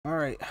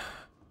Alright.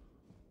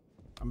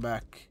 I'm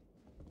back.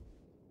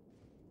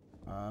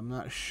 I'm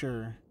not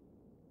sure.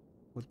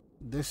 What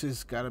this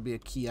has got to be a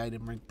key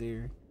item right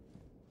there.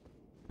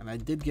 And I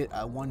did get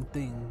one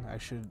thing.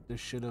 This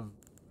should have.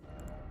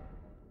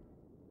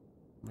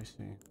 Let me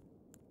see.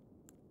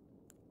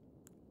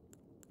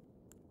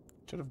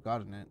 Should have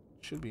gotten it.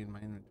 Should be in my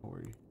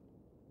inventory.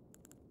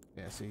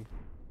 Yeah, see.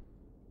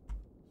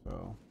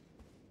 So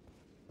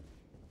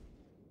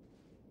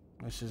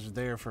this is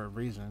there for a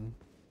reason.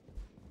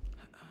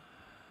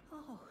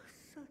 Oh,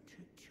 such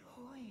a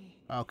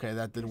joy. Okay,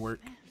 that did work.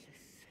 Smell the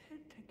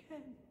scent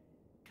again.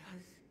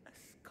 Does a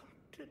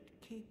sculpted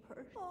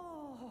keeper?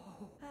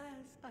 Oh,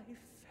 as I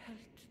felt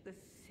the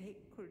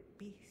sacred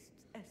beast's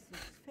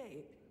essence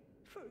fade.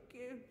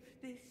 Forgive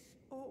this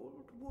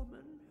old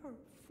woman her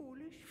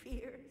foolish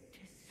fears.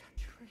 'Tis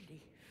such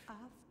relief.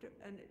 After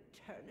an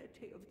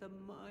eternity of the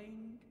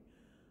mind,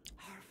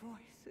 our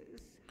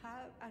voices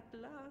have at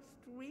last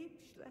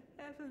reached the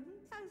heavens,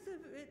 as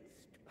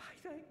evinced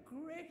by thy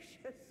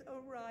gracious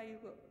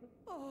arrival.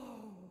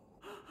 Oh!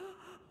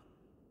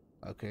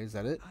 Okay, is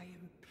that it? I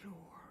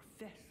implore,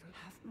 vessel,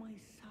 have my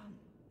son,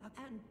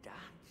 and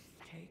dance.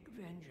 Take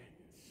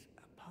vengeance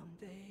upon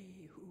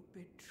they who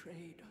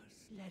betrayed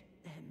us. Let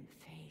them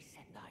face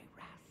in thy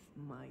wrath.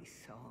 My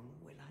song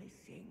will I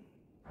sing.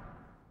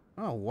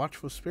 Oh,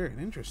 watchful spirit.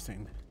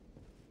 Interesting.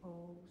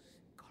 Oh,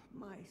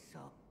 my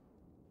song.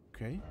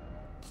 Okay.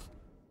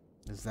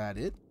 Is that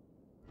it?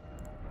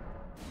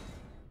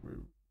 We're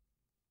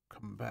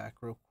come back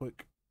real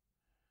quick.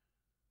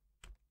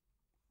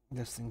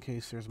 Just in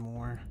case there's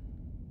more.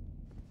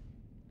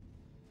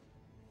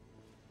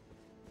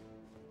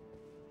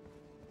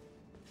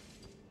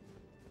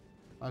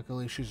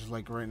 Luckily, she's just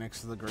like right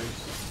next to the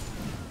graves.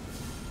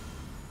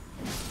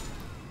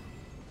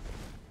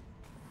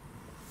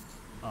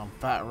 Oh, I'm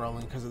fat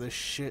rolling because of this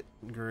shit.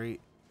 Great.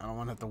 I don't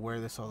want to have to wear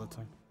this all the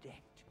time.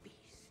 Decked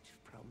beast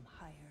from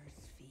higher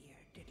sphere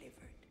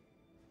delivered,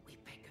 we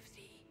beg of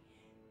thee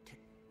to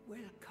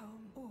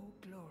welcome, O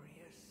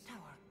glorious, thou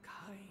art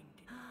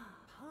kind.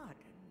 Pardon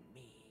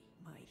me,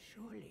 my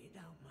surely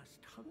thou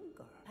must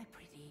hunger. I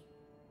prithee,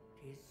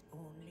 'tis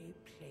only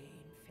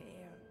plain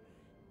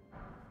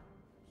fare.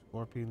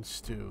 Scorpion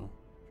stew.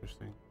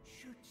 Interesting.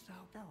 Shouldst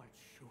thou art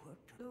sure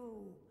to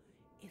know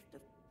if the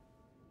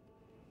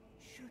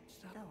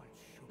shouldst thou art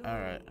sure.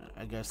 Alright,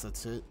 I guess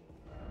that's it.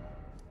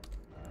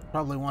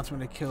 Probably wants me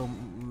to kill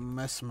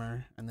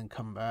Mesmer and then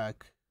come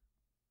back.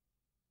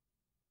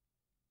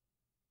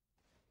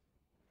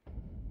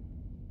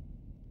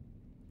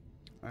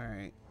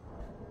 Alright.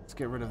 Let's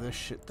get rid of this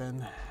shit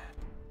then.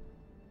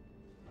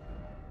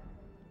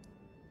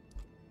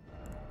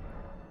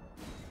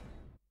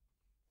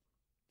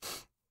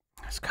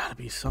 There's gotta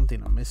be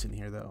something I'm missing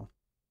here though.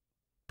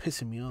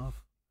 Pissing me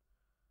off.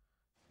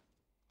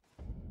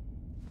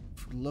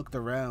 Looked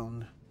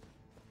around.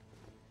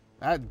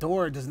 That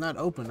door does not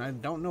open. I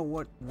don't know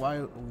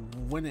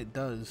when it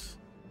does.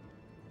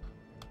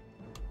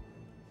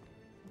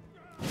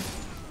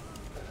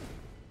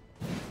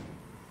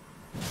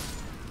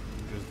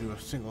 Just do a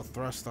single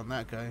thrust on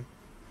that guy.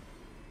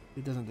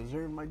 He doesn't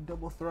deserve my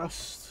double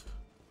thrust.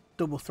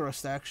 Double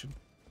thrust action.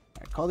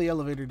 Alright, call the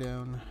elevator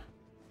down.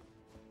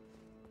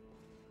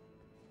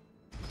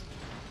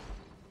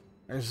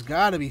 There's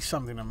gotta be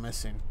something I'm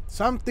missing.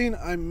 Something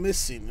I'm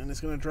missing, and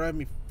it's gonna drive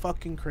me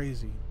fucking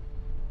crazy.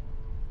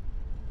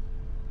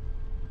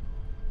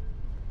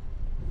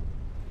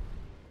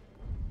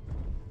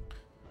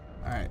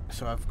 Alright,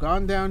 so I've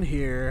gone down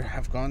here,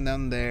 I've gone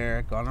down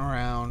there, gone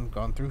around,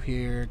 gone through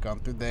here, gone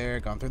through there,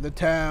 gone through the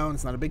town.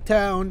 It's not a big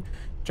town.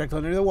 Checked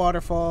under the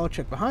waterfall,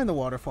 checked behind the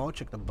waterfall,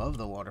 checked above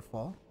the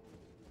waterfall.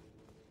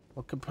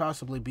 What could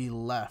possibly be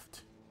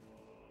left?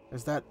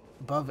 There's that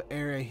above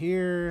area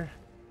here.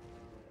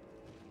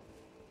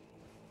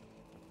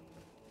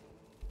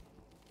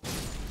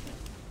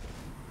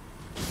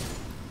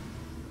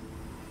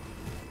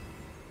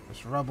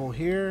 There's rubble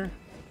here.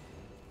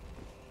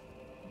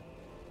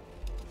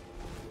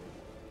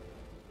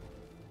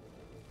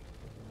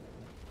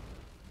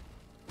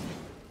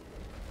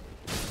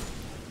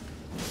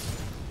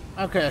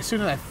 Okay, as soon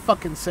as I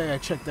fucking say I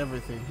checked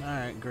everything.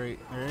 Alright, great.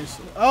 There is.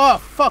 Oh,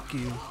 fuck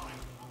you.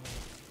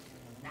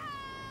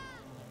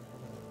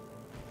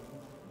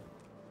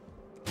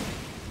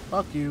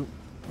 Fuck you.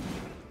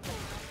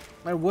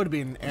 There would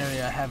be an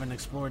area I haven't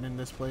explored in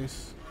this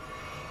place.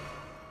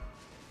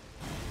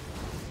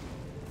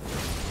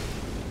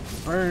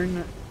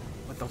 Burn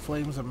with the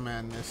flames of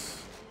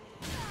madness.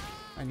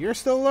 And you're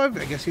still alive?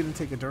 I guess you didn't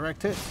take a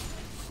direct hit.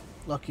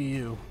 Lucky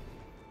you.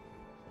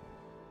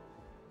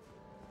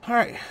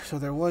 Alright, so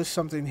there was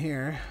something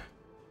here.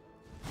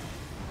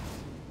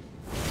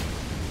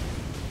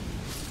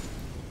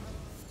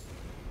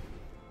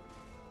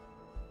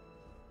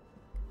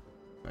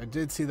 I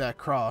did see that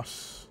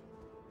cross.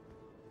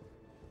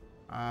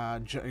 You're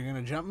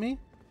gonna jump me?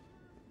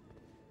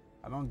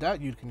 I don't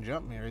doubt you can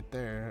jump me right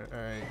there.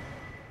 Alright.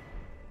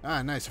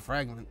 Ah, nice, a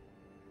fragment.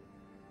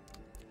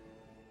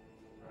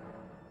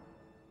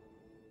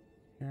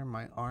 Here,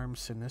 my arm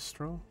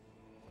sinistral.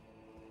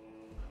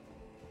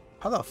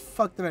 How the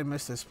fuck did I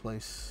miss this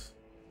place?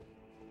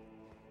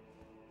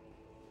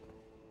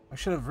 I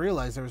should have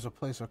realized there was a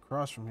place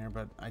across from here,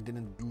 but I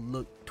didn't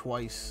look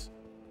twice.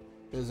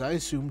 Because I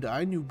assumed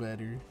I knew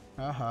better.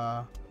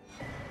 Haha.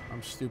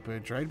 I'm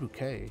stupid. Dried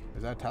bouquet.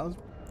 Is that a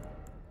talisman?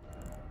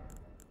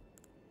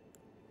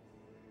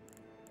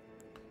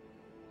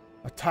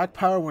 Attack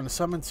power when a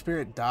summoned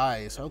spirit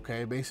dies.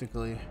 Okay,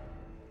 basically.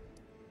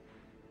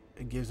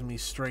 It gives me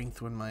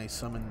strength when my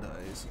summon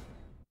dies.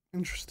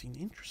 Interesting,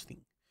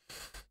 interesting.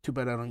 Too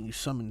bad I don't use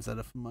summons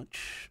that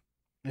much,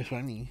 if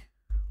any.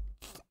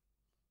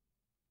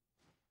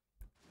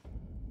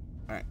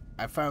 Alright,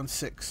 I found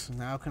 6.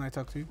 Now can I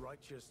talk to you?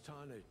 Righteous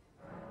Tani.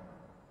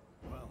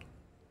 Well,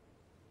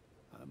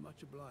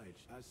 much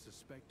obliged. As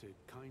suspected,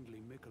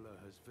 kindly Miquella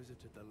has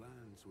visited the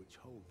lands which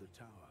hold the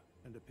tower,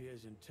 and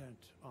appears intent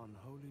on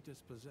wholly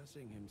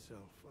dispossessing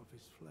himself of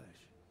his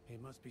flesh. He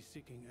must be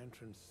seeking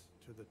entrance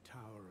to the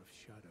Tower of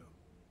Shadow.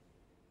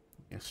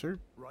 Yes, sir.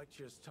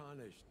 Righteous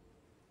tarnished.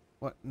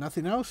 What?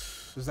 Nothing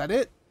else? Is that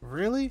it?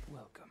 Really?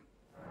 Welcome.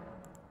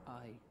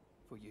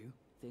 For you,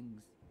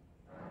 things.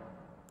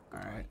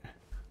 Alright.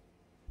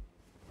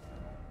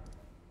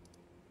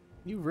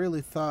 You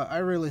really thought, I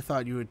really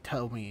thought you would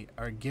tell me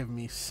or give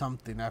me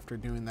something after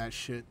doing that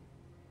shit.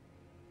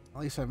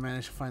 At least I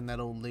managed to find that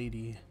old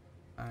lady.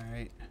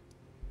 Alright.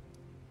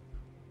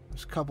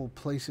 There's a couple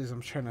places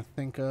I'm trying to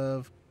think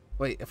of.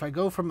 Wait, if I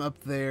go from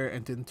up there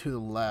and then to the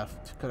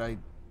left, could I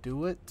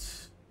do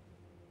it?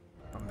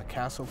 From the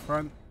castle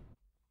front?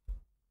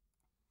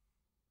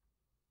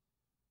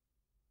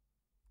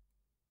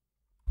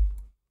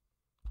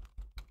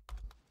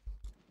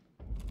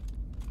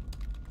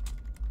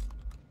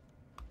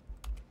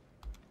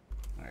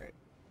 Alright.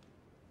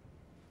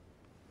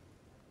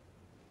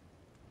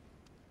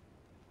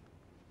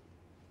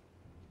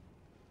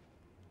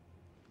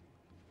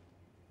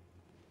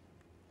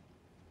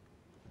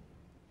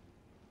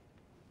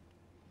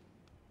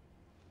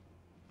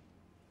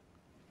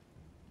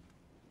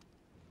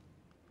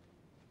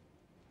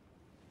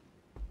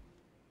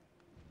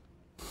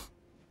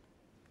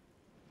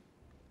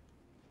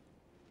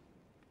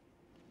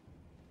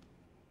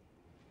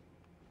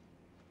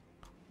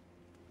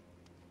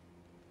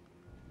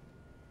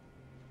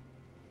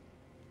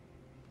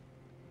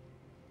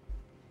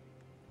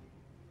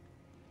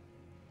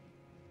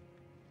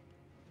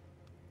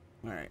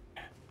 Alright.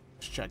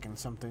 Just checking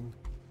something.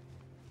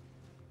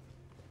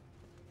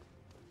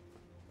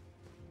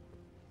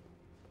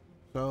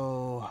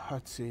 So,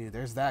 let's see.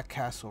 There's that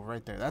castle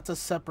right there. That's a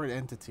separate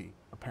entity,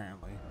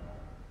 apparently.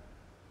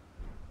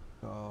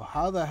 So,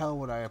 how the hell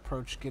would I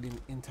approach getting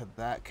into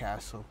that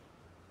castle?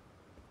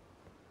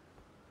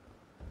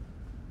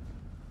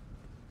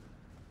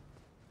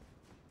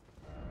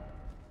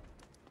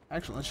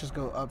 Actually, let's just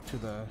go up to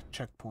the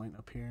checkpoint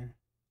up here.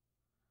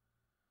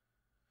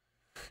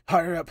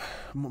 Higher up,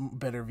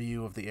 better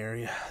view of the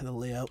area, the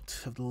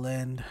layout of the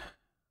land.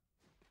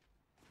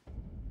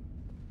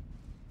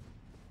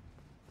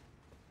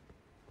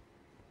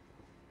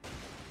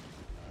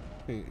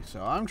 Okay,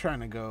 so I'm trying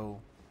to go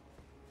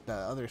the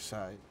other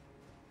side.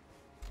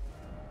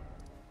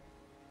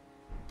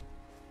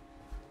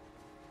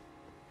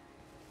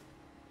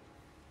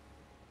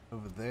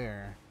 Over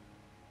there.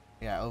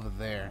 Yeah, over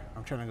there.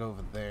 I'm trying to go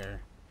over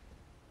there.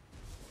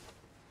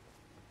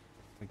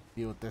 Like,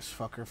 deal with this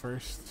fucker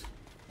first.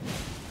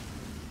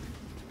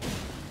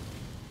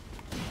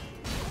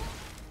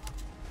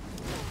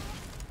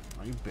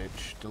 Oh, you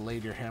bitch.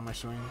 Delayed your hammer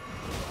swing.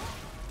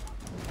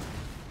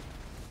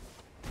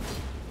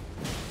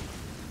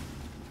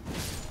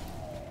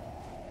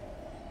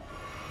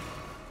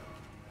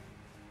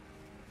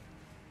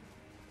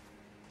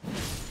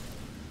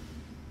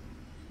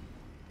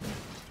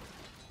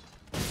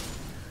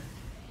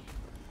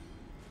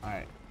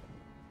 Alright.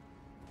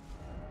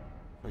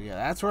 So yeah,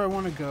 that's where I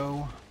want to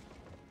go.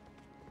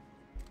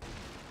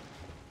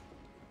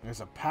 There's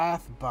a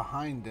path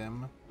behind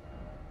him.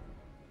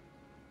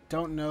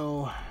 Don't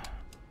know.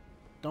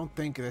 Don't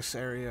think this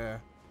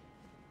area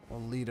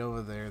will lead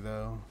over there,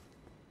 though.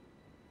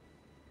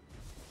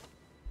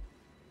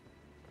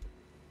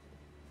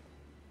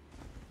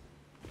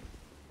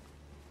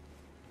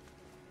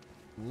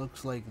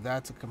 Looks like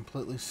that's a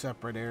completely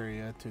separate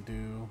area to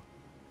do.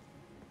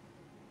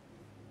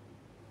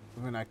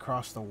 When I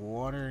cross the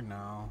water?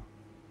 No.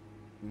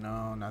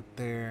 No, not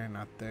there,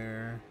 not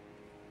there.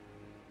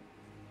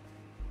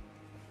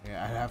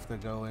 Yeah, I'd have to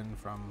go in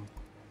from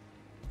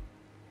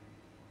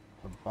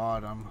the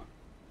bottom.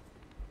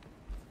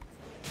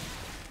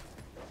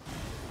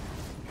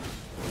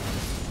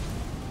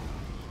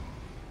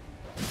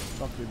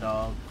 Fuck your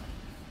dog.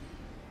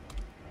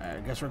 Alright, I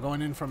guess we're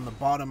going in from the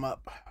bottom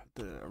up,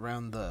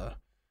 around the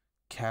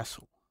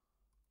castle.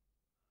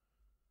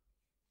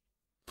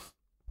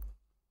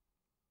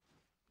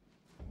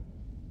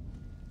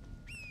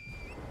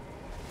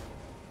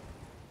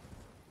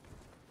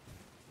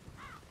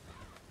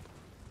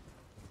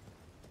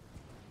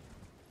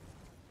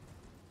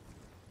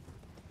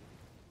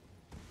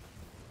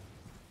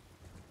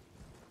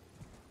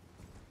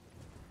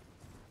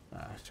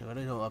 So I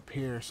gotta go up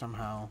here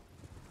somehow.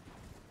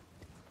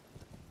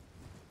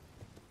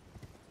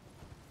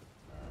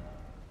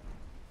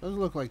 Does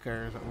look like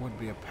there would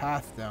be a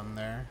path down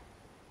there.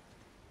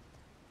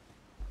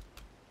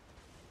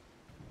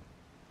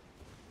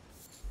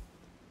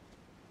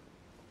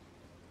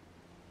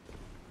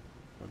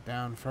 Go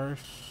down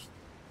first.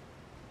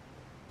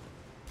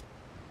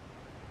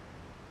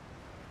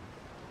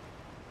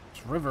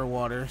 It's river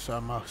water, so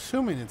I'm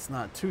assuming it's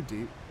not too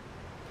deep.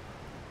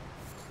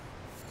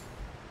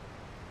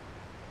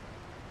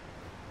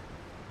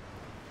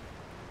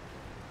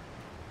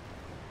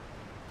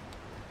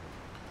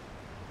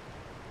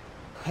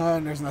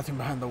 And there's nothing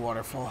behind the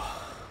waterfall.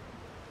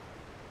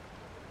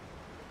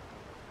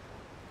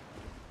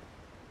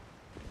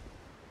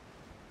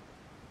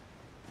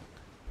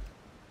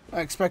 I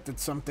expected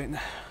something,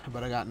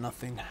 but I got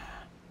nothing.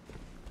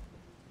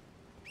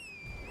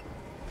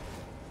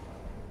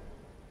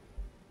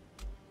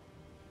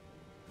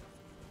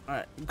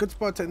 Alright, good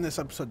spot to end this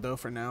episode though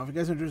for now. If you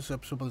guys enjoyed this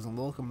episode, please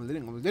like, comment,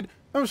 leaving what we did.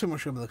 I'm so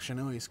much like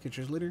Shadowy. Catch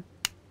you later.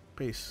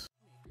 Peace.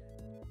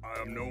 I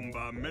am known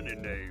by many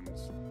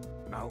names.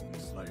 Mountain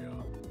Slayer,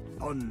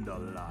 Thunder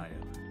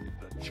Lion,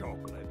 the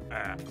Chocolate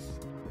Axe.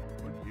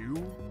 But you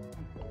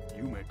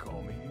may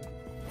call me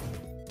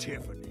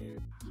Tiffany.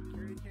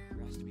 There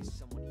has to be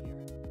someone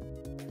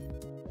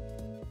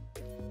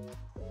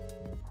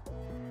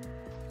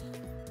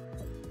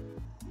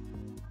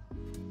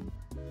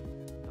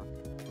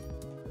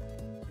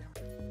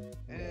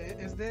here.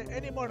 Is there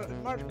any more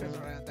markers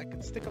around I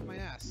can stick up my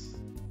ass?